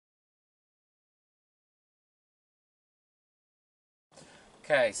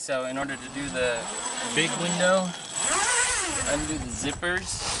Okay, so in order to do the big window, undo the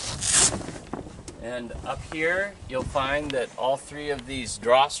zippers, and up here you'll find that all three of these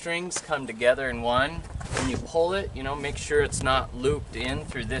drawstrings come together in one. When you pull it, make sure it's not looped in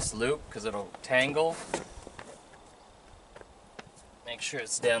through this loop because it'll tangle. Make sure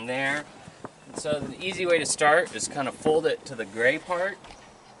it's down there. And so the easy way to start is kind of fold it to the gray part,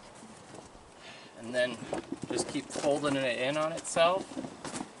 and then just keep folding it in on itself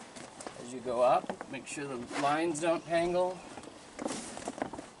as you go up. Make sure the lines don't tangle.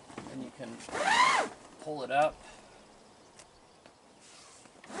 And you can pull it up.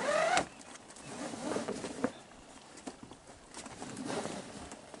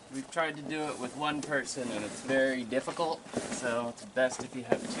 We've tried to do it with one person and it's very difficult, so it's best if you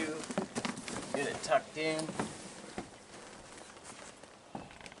have two. Get it tucked in.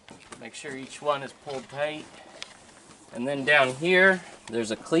 Make sure each one is pulled tight. And then down here,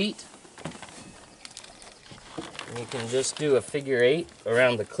 there's a cleat. And you can just do a figure 8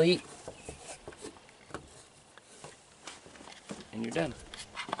 around the cleat. And you're done.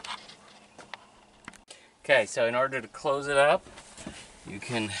 Okay, so in order to close it up, you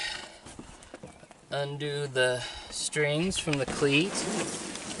can undo the strings from the cleat.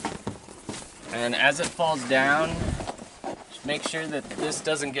 And as it falls down, just make sure that this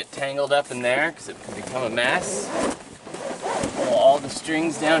doesn't get tangled up in there because it can become a mess. Pull all the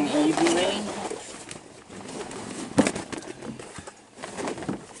strings down evenly.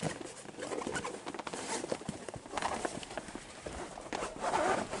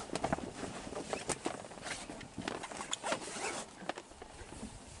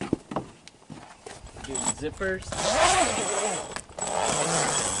 Do the zippers.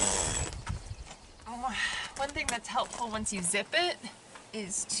 One thing that's helpful once you zip it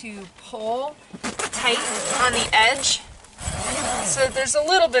is to pull tight on the edge. So there's a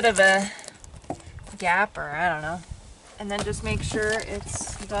little bit of a gap, or I don't know. And then just make sure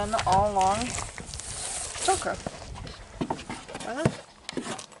it's done all along Velcro.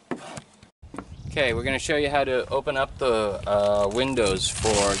 Okay, we're going to show you how to open up the windows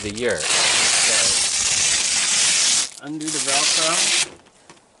for the yurt. So, undo the Velcro.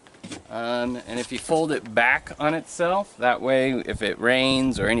 And if you fold it back on itself, that way if it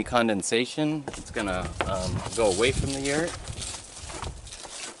rains or any condensation, it's going to go away from the yurt.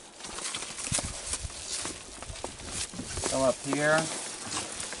 Come up here,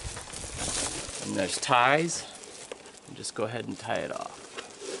 and there's ties. And just go ahead and tie it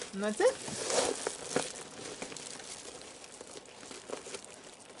off. And that's it.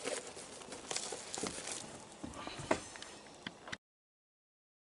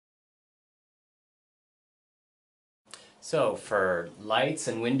 So for lights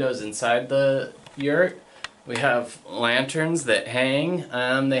and windows inside the yurt, we have lanterns that hang.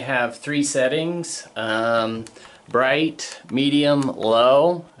 They have 3 settings, bright, medium,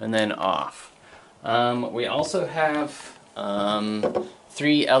 low, and then off. We also have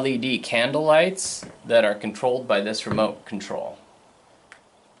 3 LED candle lights that are controlled by this remote control.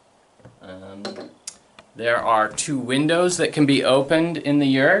 There are 2 windows that can be opened in the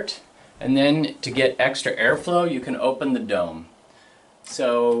yurt. And then to get extra airflow, you can open the dome.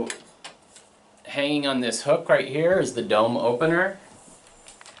 So hanging on this hook right here is the dome opener.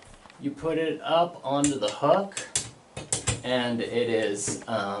 You put it up onto the hook, and it is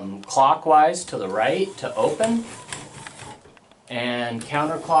clockwise to the right to open, and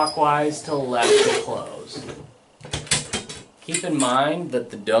counterclockwise to the left to close. Keep in mind that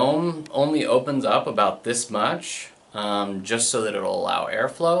the dome only opens up about this much. Just so that it'll allow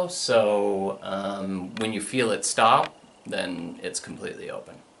airflow, so when you feel it stop, then it's completely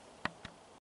open.